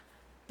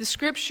The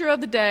scripture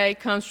of the day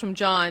comes from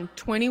John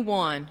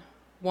 21,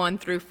 1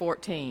 through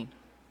 14.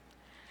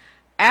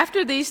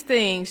 After these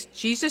things,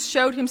 Jesus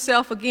showed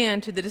himself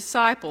again to the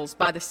disciples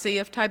by the Sea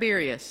of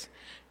Tiberias,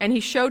 and he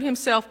showed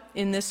himself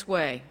in this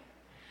way.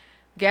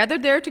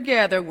 Gathered there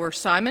together were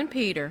Simon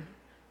Peter,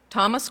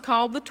 Thomas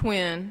called the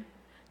twin,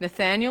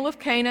 Nathanael of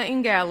Cana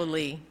in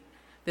Galilee,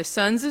 the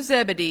sons of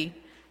Zebedee,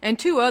 and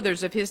 2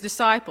 others of his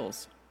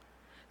disciples.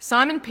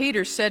 Simon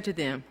Peter said to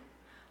them,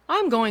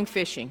 "I'm going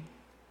fishing."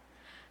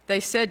 They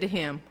said to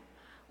him,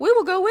 "We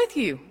will go with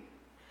you."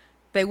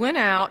 They went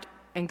out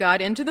and got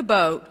into the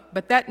boat,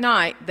 but that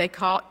night they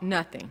caught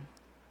nothing.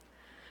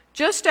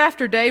 Just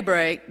after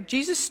daybreak,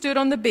 Jesus stood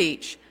on the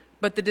beach,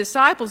 but the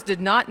disciples did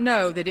not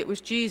know that it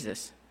was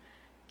Jesus.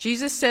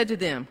 Jesus said to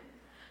them,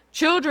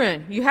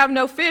 "Children, you have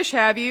no fish,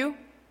 have you?"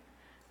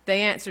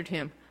 They answered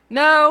him,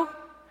 "No."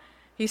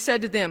 He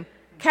said to them,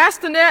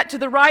 "Cast the net to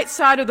the right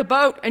side of the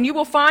boat, and you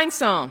will find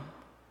some."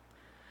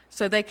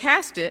 So they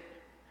cast it.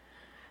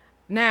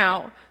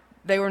 Now,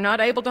 they were not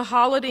able to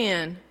haul it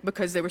in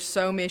because there were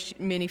so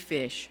many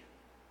fish.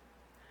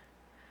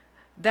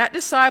 That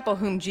disciple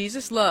whom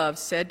Jesus loved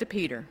said to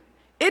Peter,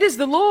 "It is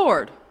the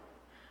Lord."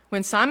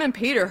 When Simon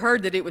Peter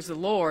heard that it was the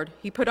Lord,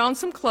 he put on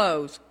some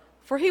clothes,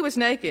 for he was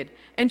naked,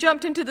 and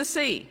jumped into the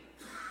sea.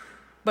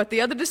 But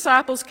the other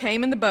disciples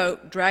came in the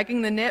boat,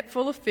 dragging the net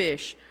full of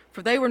fish,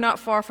 for they were not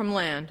far from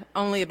land,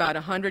 only about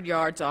 100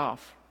 yards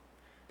off.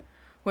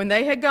 When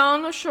they had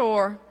gone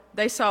ashore,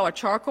 they saw a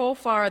charcoal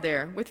fire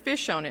there with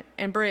fish on it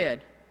and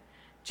bread.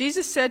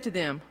 Jesus said to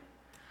them,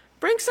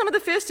 "Bring some of the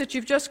fish that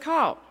you've just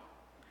caught."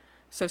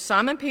 So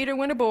Simon Peter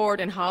went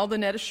aboard and hauled the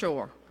net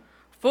ashore,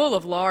 full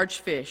of large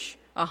fish,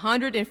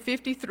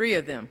 153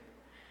 of them.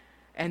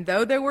 And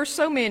though there were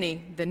so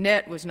many, the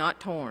net was not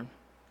torn.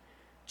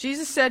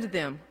 Jesus said to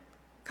them,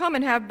 "Come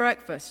and have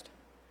breakfast."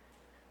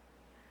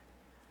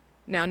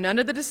 Now none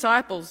of the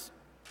disciples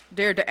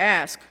dared to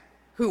ask,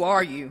 "Who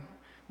are you?"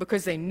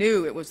 because they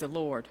knew it was the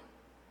Lord.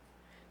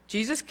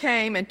 Jesus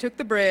came and took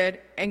the bread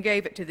and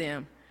gave it to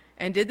them,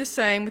 and did the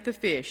same with the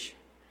fish.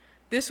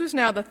 This was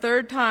now the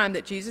 3rd time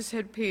that Jesus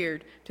had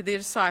appeared to the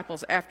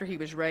disciples after he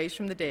was raised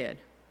from the dead.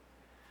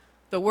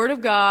 The word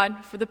of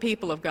God for the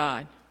people of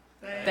God.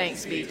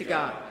 Thanks be to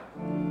God.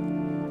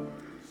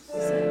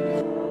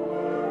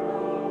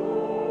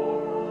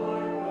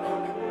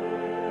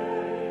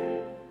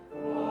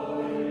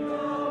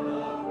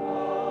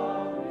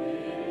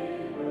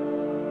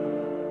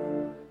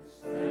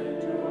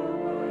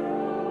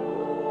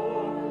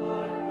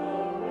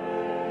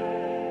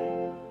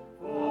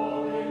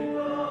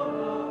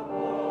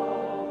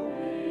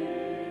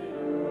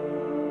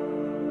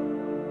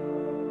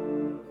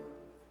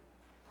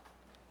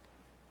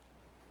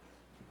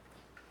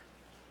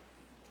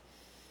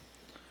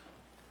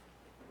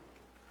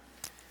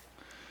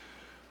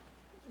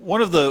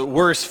 One of the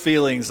worst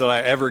feelings that I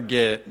ever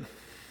get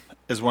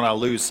is when I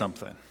lose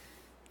something.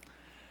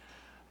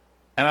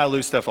 And I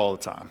lose stuff all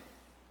the time.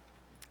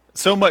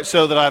 So much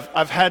so that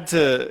I've had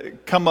to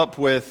come up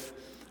with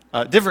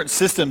different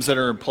systems that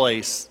are in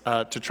place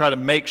to try to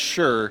make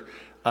sure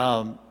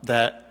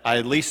that I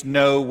at least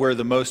know where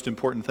the most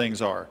important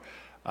things are.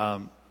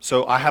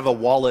 So I have a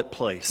wallet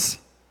place.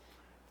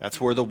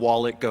 That's where the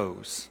wallet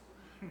goes.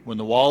 When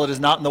the wallet is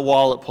not in the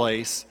wallet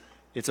place,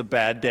 it's a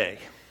bad day.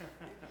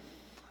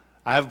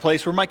 I have a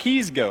place where my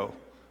keys go.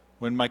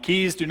 When my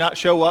keys do not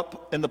show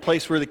up in the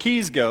place where the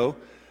keys go,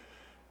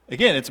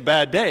 again, it's a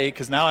bad day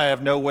because now I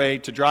have no way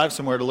to drive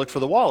somewhere to look for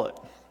the wallet.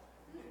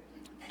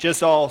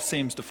 Just all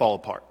seems to fall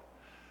apart.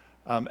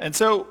 And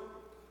so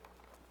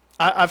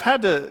I've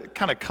had to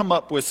kind of come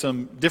up with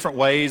some different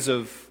ways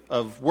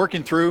of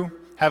working through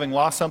having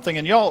lost something,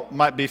 and y'all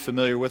might be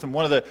familiar with them.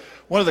 One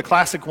of the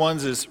classic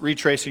ones is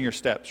retracing your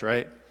steps,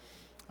 right?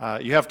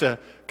 You have to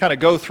kind of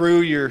go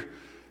through your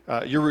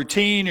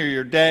routine or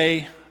your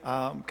day,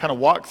 kind of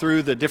walk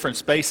through the different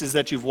spaces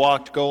that you've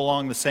walked, go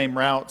along the same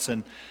routes.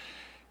 And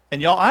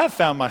y'all, I have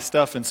found my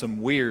stuff in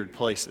some weird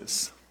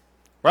places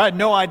where I had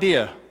no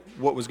idea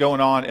what was going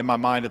on in my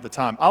mind at the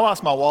time. I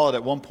lost my wallet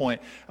at one point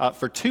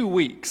for 2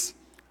 weeks.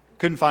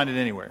 Couldn't find it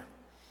anywhere.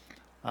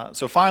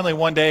 So finally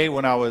one day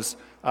when I was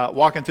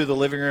walking through the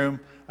living room,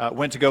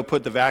 went to go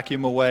put the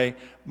vacuum away,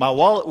 my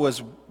wallet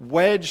was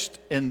wedged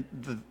in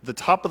the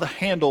top of the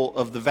handle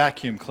of the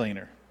vacuum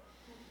cleaner.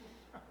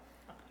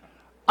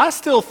 I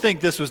still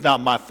think this was not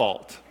my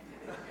fault.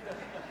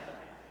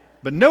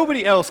 But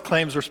nobody else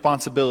claims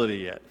responsibility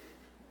yet.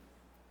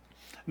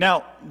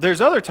 Now, there's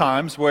other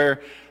times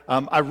where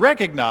I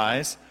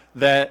recognize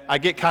that I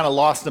get kind of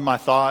lost in my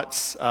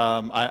thoughts.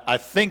 I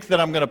think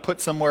that I'm going to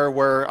put somewhere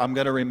where I'm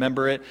going to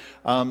remember it.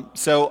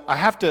 So I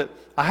have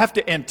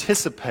to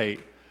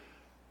anticipate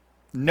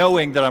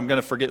knowing that I'm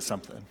going to forget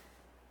something.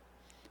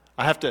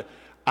 I have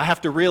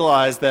to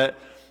realize that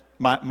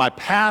my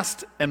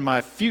past and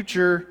my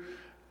future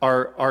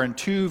are in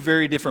 2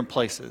 very different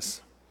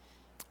places.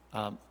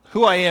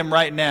 Who I am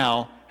right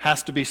now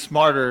has to be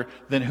smarter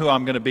than who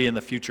I'm going to be in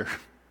the future.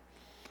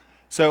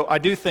 So I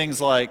do things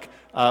like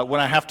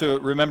when I have to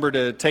remember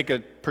to take a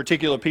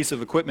particular piece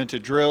of equipment to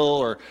drill,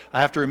 or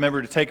I have to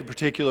remember to take a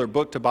particular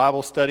book to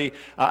Bible study,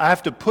 I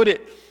have to put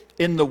it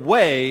in the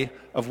way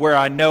of where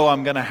I know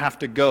I'm going to have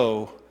to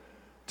go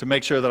to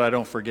make sure that I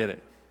don't forget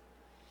it.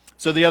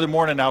 So the other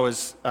morning I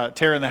was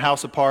tearing the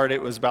house apart.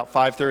 It was about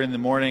 5:30 in the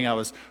morning. I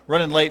was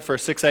running late for a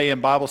 6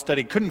 a.m. Bible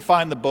study. Couldn't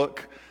find the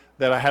book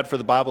that I had for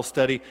the Bible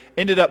study.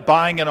 Ended up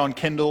buying it on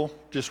Kindle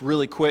just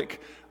really quick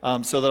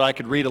so that I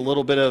could read a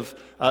little bit of,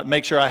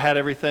 make sure I had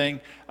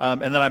everything.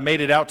 And then I made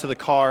it out to the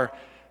car,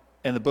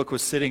 and the book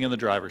was sitting in the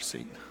driver's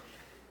seat.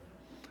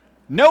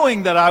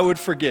 Knowing that I would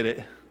forget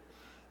it,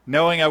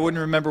 knowing I wouldn't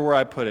remember where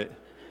I put it,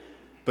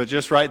 but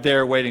just right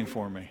there waiting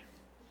for me.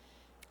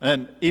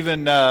 And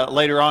even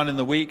later on in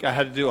the week, I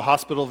had to do a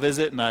hospital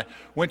visit, and I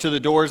went to the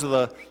doors of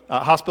the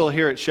hospital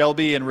here at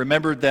Shelby and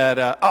remembered that,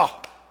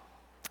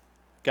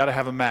 got to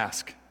have a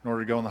mask in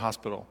order to go in the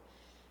hospital.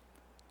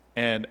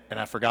 And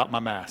I forgot my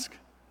mask.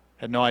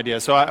 Had no idea.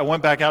 So I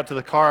went back out to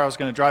the car. I was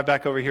going to drive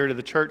back over here to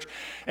the church.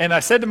 And I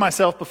said to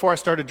myself before I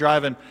started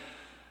driving,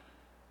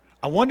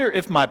 I wonder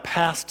if my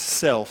past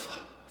self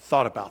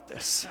thought about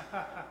this.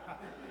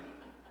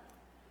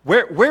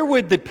 Where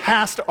would the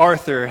past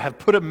Arthur have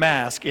put a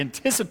mask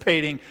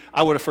anticipating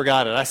I would have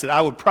forgot it? I said,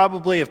 I would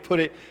probably have put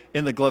it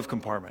in the glove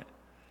compartment.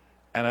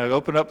 And I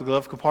opened up the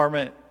glove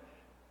compartment,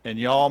 and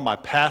y'all, my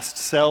past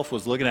self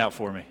was looking out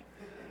for me.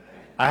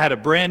 I had a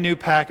brand new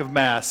pack of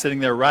masks sitting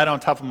there right on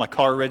top of my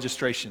car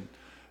registration,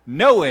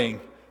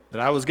 knowing that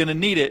I was going to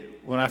need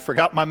it when I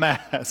forgot my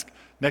mask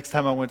next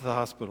time I went to the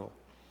hospital.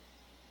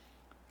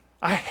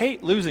 I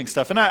hate losing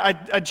stuff, and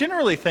I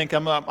generally think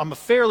I'm a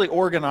fairly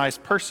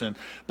organized person,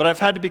 but I've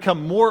had to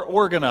become more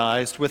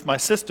organized with my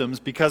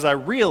systems because I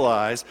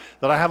realize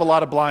that I have a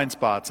lot of blind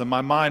spots, and my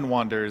mind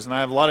wanders, and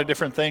I have a lot of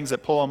different things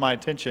that pull on my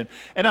attention,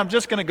 and I'm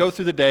just going to go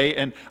through the day,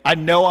 and I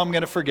know I'm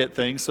going to forget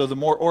things, so the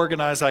more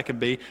organized I can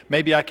be,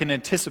 maybe I can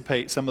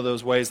anticipate some of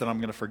those ways that I'm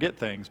going to forget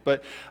things.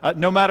 But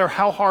no matter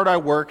how hard I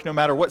work, no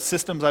matter what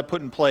systems I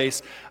put in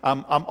place,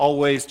 I'm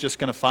always just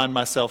going to find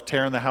myself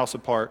tearing the house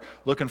apart,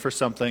 looking for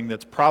something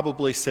that's probably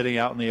sitting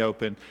out in the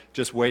open,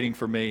 just waiting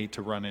for me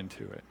to run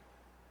into it.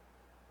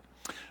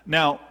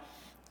 Now,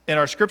 in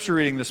our scripture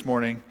reading this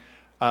morning,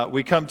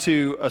 we come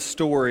to a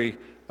story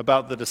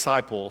about the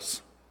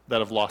disciples that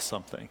have lost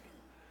something.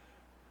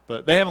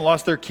 But they haven't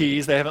lost their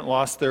keys, they haven't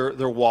lost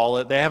their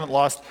wallet, they haven't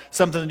lost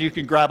something that you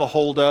can grab a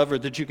hold of or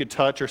that you could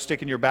touch or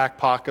stick in your back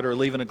pocket or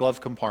leave in a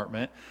glove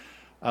compartment.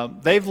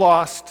 They've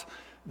lost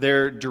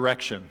their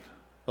direction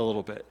a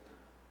little bit.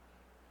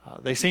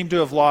 They seem to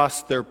have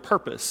lost their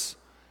purpose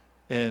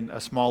in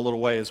a small little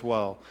way as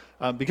well.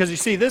 Because you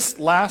see, this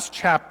last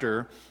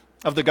chapter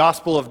of the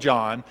Gospel of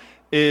John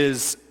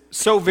is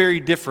so very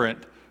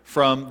different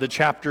from the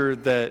chapter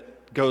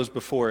that goes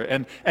before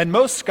it. And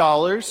most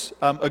scholars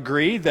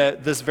agree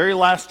that this very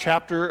last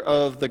chapter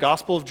of the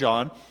Gospel of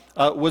John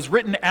was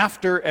written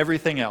after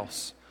everything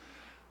else.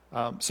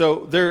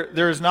 So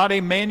there is not a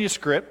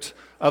manuscript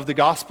of the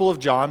Gospel of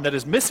John that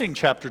is missing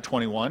chapter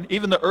 21.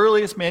 Even the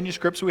earliest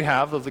manuscripts we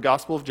have of the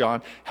Gospel of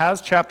John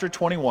has chapter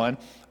 21,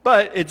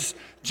 but it's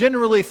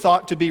generally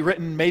thought to be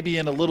written maybe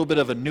in a little bit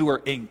of a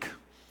newer ink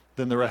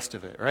than the rest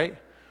of it, right?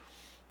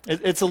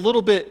 It's a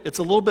little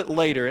bit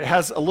later. It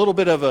has a little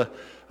bit of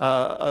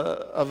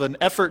an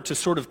effort to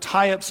sort of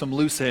tie up some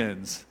loose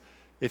ends,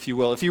 if you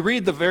will. If you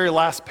read the very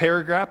last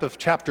paragraph of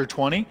chapter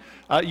 20,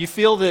 you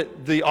feel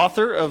that the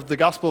author of the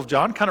Gospel of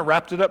John kind of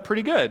wrapped it up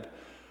pretty good.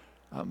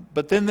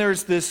 But then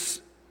there's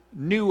this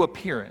new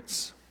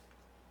appearance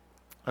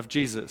of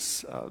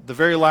Jesus. The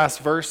very last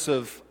verse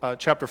of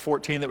chapter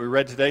 14 that we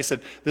read today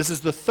said, this is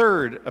the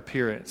third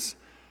appearance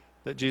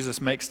that Jesus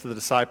makes to the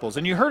disciples.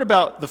 And you heard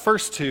about the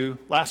first two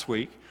last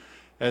week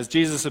as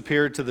Jesus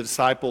appeared to the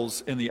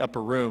disciples in the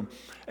upper room.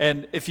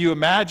 And if you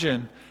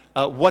imagine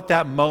what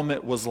that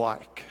moment was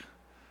like,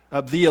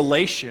 the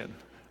elation,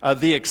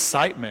 the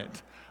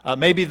excitement,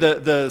 maybe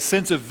the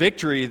sense of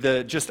victory,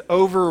 the just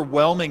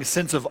overwhelming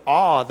sense of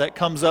awe that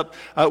comes up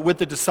with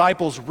the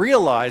disciples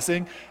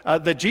realizing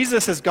that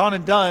Jesus has gone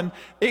and done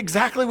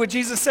exactly what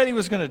Jesus said he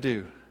was going to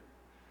do.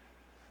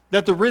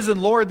 That the risen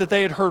Lord that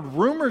they had heard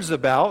rumors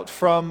about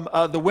from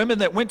the women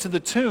that went to the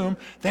tomb,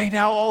 they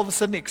now all of a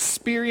sudden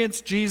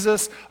experience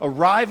Jesus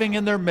arriving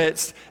in their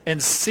midst,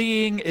 and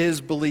seeing is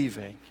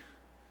believing.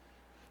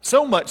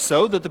 So much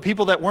so that the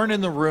people that weren't in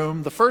the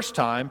room the first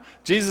time,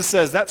 Jesus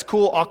says, that's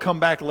cool, I'll come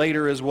back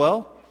later as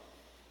well.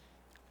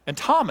 And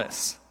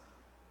Thomas,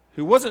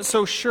 who wasn't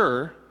so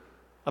sure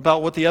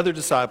about what the other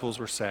disciples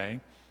were saying,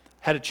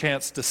 had a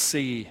chance to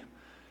see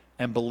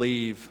and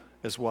believe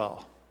as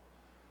well.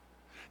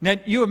 Now,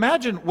 you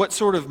imagine what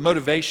sort of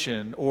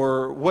motivation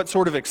or what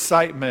sort of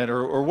excitement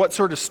or what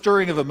sort of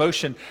stirring of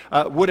emotion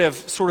would have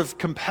sort of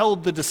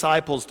compelled the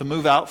disciples to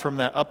move out from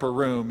that upper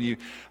room. You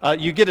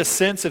get a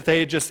sense, if they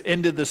had just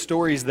ended the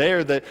stories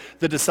there, that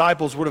the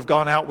disciples would have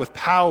gone out with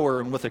power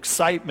and with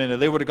excitement,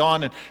 and they would have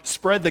gone and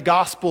spread the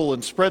gospel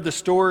and spread the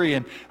story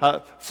and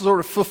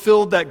sort of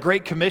fulfilled that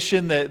great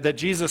commission that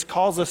Jesus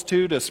calls us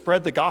to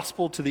spread the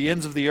gospel to the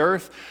ends of the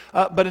earth.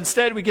 But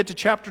instead, we get to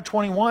chapter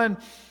 21,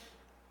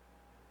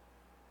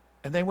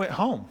 and they went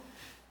home.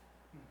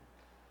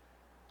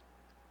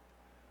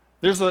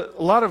 There's a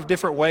lot of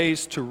different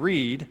ways to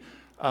read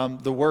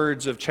the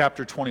words of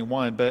chapter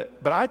 21, but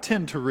I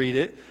tend to read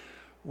it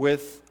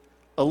with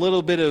a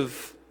little bit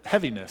of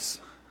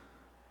heaviness,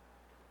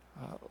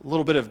 a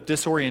little bit of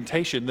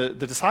disorientation. The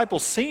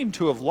disciples seem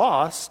to have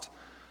lost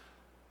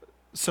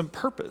some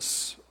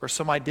purpose or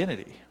some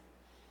identity.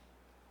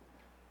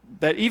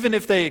 That even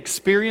if they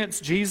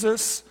experience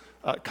Jesus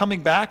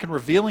coming back and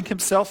revealing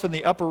himself in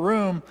the upper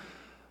room,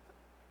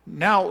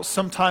 now,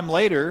 sometime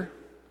later,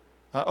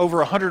 over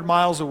 100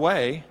 miles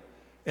away,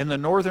 in the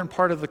northern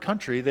part of the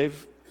country,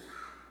 they've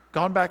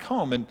gone back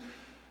home.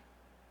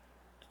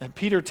 And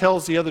Peter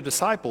tells the other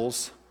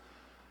disciples,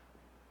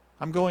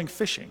 I'm going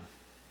fishing.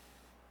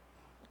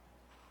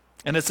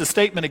 And it's a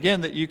statement,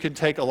 again, that you can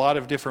take a lot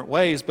of different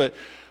ways, but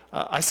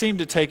I seem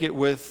to take it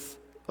with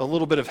a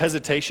little bit of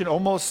hesitation,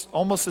 almost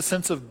a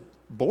sense of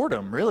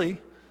boredom, really.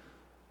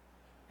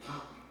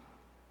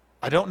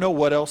 I don't know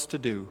what else to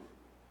do.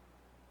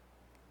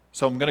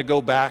 So I'm going to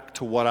go back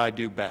to what I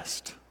do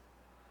best.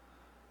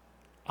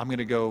 I'm going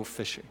to go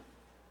fishing.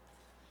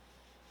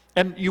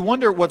 And you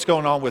wonder what's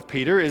going on with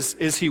Peter.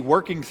 Is he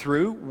working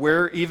through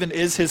where even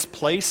is his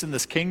place in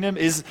this kingdom?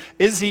 Is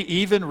he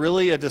even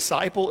really a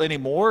disciple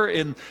anymore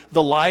in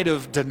the light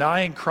of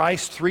denying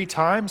Christ 3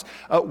 times?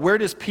 Where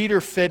does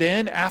Peter fit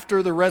in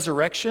after the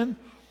resurrection?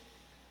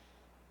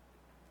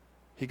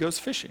 He goes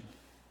fishing.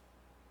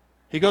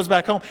 He goes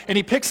back home and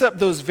he picks up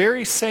those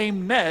very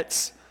same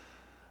nets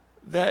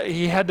that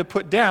he had to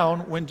put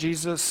down when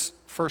Jesus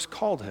first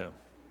called him.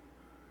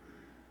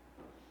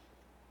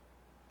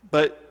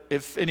 But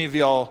if any of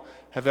y'all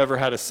have ever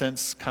had a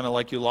sense kind of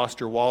like you lost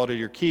your wallet or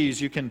your keys,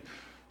 you can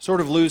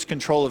sort of lose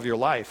control of your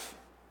life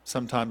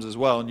sometimes as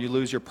well, and you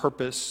lose your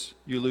purpose,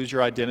 you lose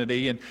your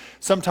identity, and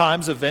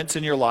sometimes events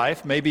in your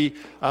life, maybe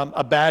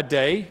a bad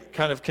day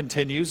kind of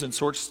continues and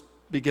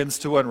begins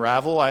to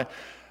unravel.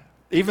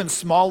 Even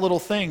small little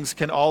things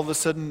can all of a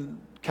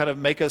sudden kind of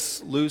make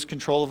us lose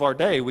control of our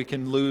day. We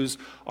can lose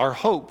our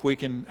hope. We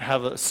can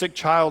have a sick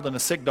child and a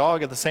sick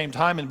dog at the same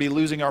time and be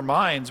losing our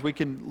minds. We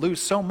can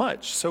lose so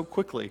much so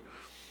quickly.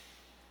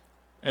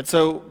 And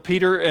so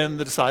Peter and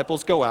the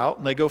disciples go out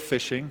and they go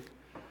fishing,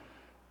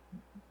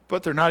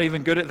 but they're not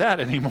even good at that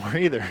anymore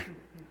either.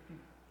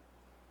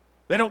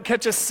 They don't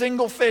catch a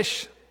single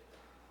fish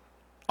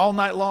all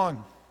night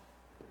long.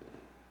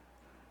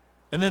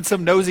 And then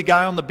some nosy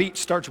guy on the beach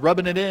starts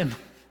rubbing it in.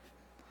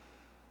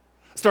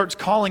 Starts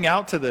calling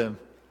out to them,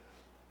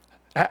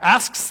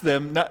 asks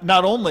them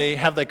not only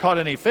have they caught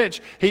any fish,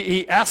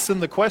 he asks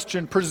them the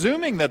question,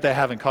 presuming that they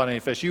haven't caught any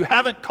fish. You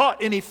haven't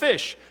caught any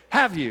fish,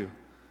 have you?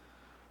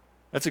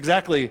 That's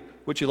exactly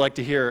what you like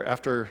to hear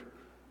after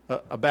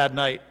a bad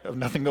night of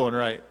nothing going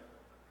right,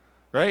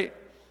 right?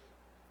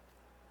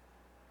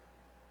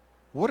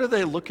 What are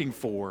they looking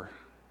for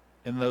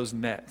in those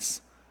nets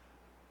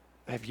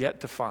they have yet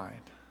to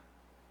find?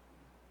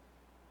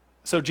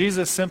 So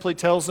Jesus simply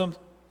tells them,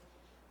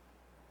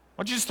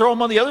 why don't you just throw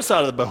them on the other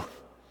side of the boat?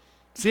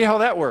 See how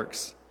that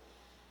works.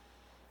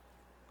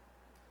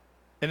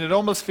 And it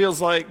almost feels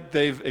like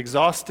they've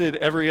exhausted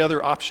every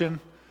other option.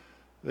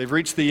 They've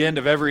reached the end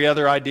of every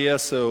other idea,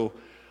 so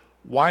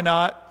why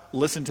not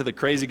listen to the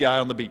crazy guy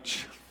on the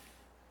beach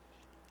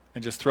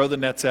and just throw the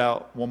nets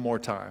out one more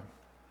time?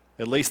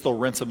 At least they'll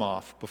rinse them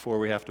off before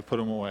we have to put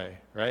them away,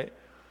 right?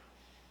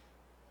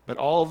 But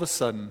all of a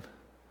sudden,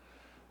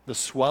 the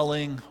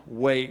swelling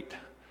weight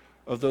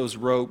of those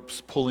ropes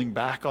pulling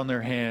back on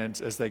their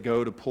hands as they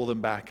go to pull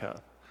them back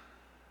up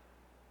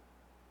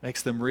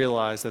makes them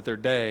realize that their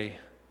day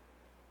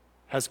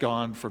has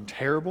gone from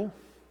terrible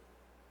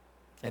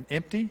and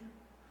empty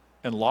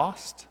and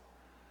lost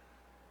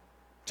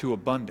to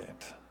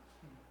abundant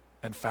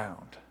and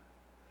found.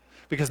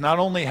 Because not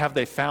only have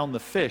they found the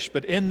fish,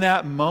 but in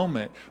that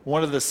moment,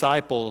 one of the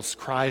disciples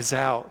cries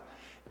out,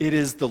 "It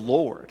is the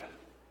Lord."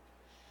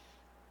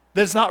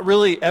 That's not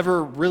really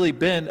ever really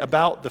been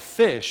about the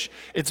fish.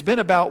 It's been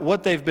about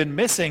what they've been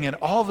missing, and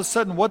all of a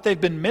sudden what they've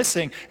been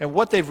missing and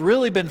what they've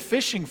really been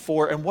fishing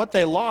for and what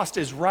they lost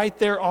is right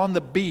there on the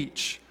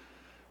beach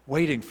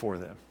waiting for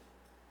them.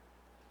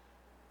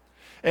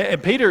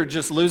 And Peter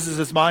just loses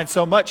his mind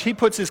so much, he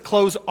puts his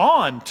clothes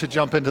on to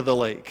jump into the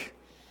lake,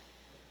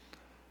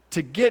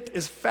 to get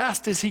as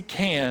fast as he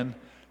can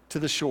to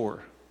the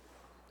shore.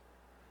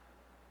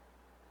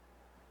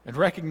 And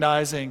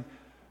recognizing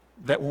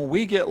that when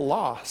we get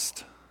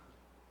lost,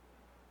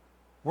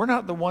 we're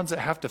not the ones that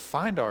have to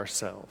find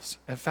ourselves.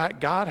 In fact,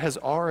 God has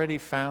already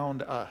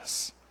found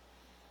us.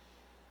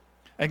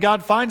 And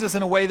God finds us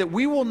in a way that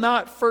we will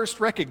not first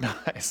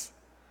recognize.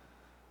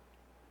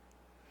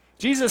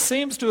 Jesus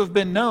seems to have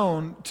been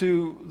known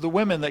to the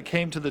women that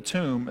came to the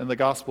tomb in the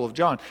Gospel of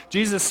John.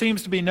 Jesus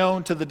seems to be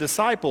known to the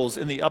disciples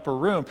in the upper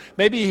room.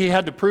 Maybe he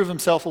had to prove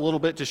himself a little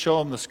bit to show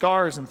them the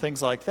scars and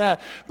things like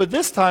that. But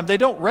this time they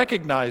don't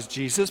recognize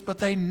Jesus, but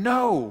they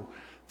know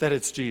that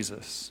it's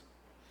Jesus.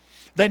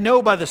 They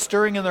know by the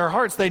stirring in their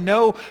hearts. They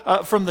know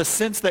from the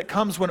sense that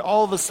comes when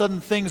all of a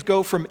sudden things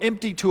go from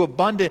empty to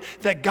abundant,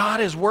 that God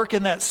is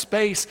working that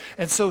space.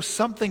 And so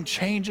something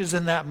changes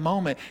in that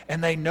moment,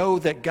 and they know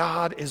that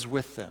God is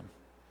with them.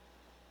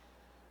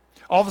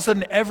 All of a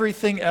sudden,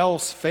 everything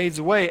else fades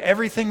away.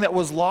 Everything that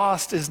was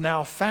lost is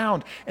now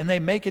found, and they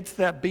make it to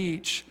that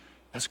beach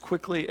as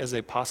quickly as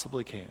they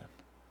possibly can.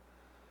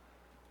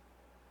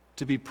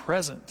 To be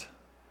present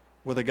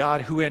with a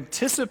God who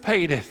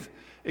anticipated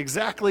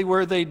exactly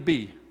where they'd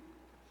be.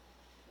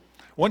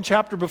 One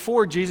chapter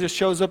before, Jesus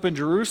shows up in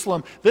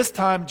Jerusalem. This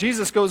time,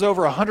 Jesus goes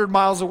over 100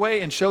 miles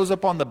away and shows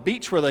up on the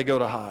beach where they go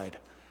to hide.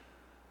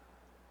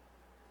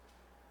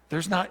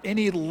 There's not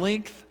any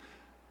length,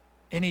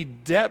 any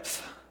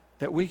depth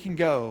that we can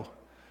go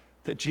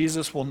that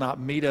Jesus will not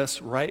meet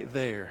us right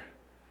there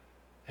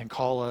and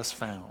call us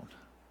found.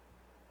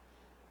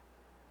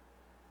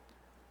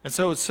 And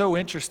so it's so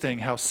interesting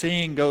how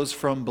seeing goes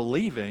from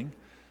believing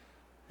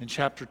in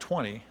chapter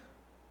 20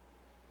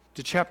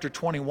 to chapter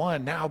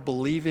 21, now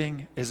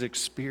believing is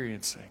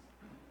experiencing.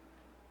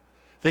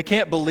 They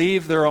can't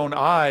believe their own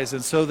eyes,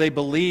 and so they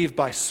believe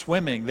by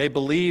swimming. They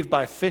believe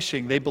by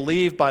fishing. They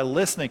believe by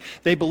listening.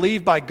 They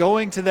believe by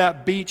going to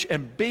that beach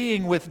and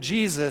being with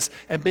Jesus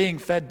and being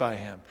fed by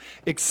him,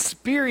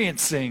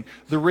 experiencing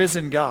the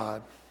risen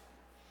God.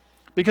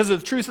 Because the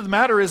truth of the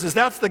matter is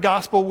that's the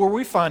gospel where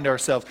we find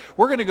ourselves.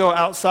 We're going to go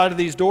outside of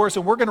these doors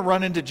and we're going to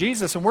run into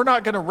Jesus, and we're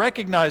not going to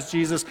recognize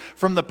Jesus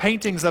from the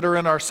paintings that are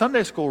in our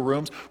Sunday school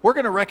rooms. We're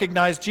going to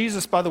recognize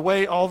Jesus by the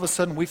way all of a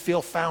sudden we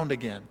feel found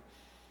again.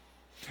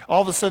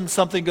 All of a sudden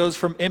something goes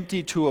from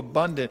empty to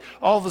abundant.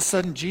 All of a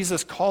sudden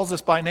Jesus calls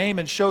us by name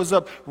and shows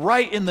up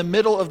right in the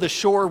middle of the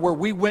shore where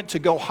we went to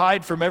go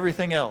hide from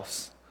everything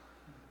else.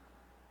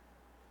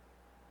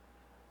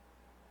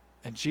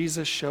 And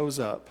Jesus shows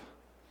up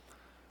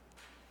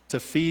to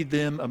feed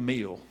them a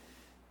meal.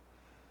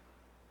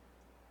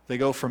 They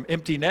go from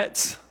empty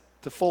nets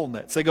to full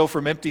nets. They go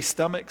from empty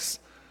stomachs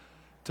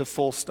to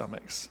full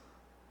stomachs.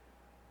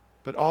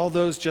 But all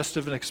those just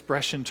of an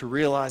expression to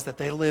realize that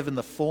they live in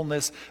the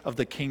fullness of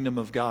the kingdom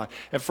of God.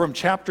 And from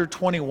chapter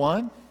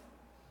 21,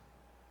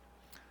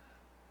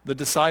 the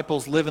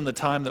disciples live in the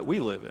time that we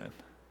live in.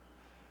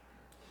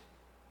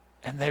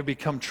 And they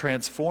become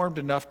transformed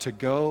enough to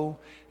go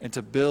and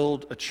to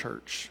build a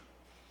church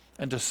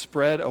and to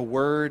spread a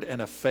word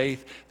and a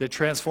faith that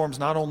transforms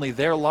not only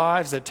their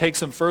lives, that takes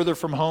them further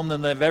from home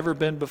than they've ever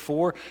been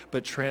before,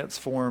 but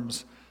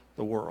transforms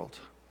the world.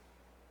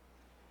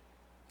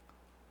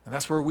 And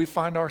that's where we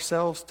find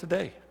ourselves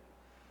today.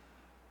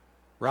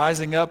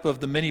 Rising up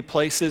of the many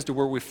places to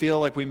where we feel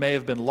like we may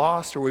have been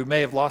lost, or we may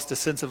have lost a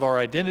sense of our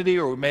identity,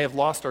 or we may have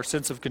lost our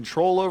sense of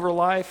control over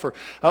life, or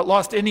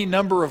lost any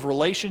number of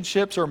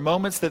relationships or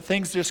moments that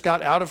things just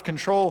got out of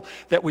control,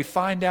 that we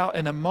find out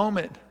in a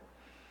moment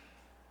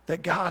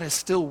that God is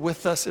still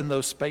with us in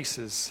those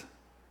spaces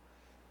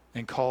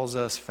and calls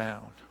us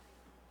found.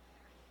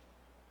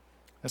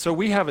 And so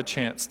we have a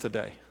chance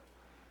today.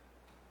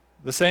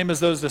 The same as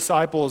those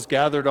disciples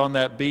gathered on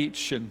that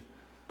beach and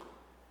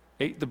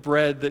ate the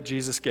bread that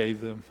Jesus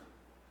gave them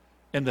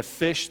and the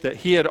fish that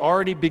he had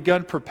already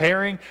begun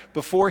preparing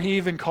before he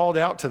even called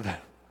out to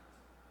them.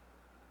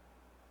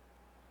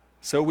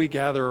 So we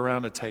gather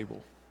around a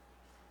table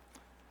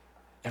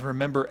and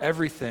remember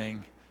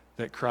everything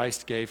that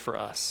Christ gave for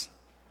us,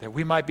 that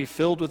we might be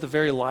filled with the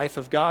very life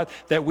of God,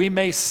 that we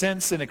may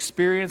sense and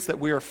experience that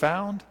we are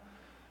found,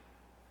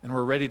 and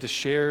we're ready to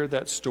share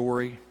that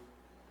story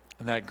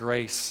and that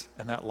grace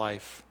and that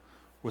life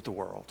with the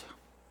world.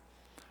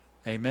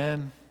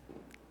 Amen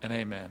and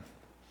amen.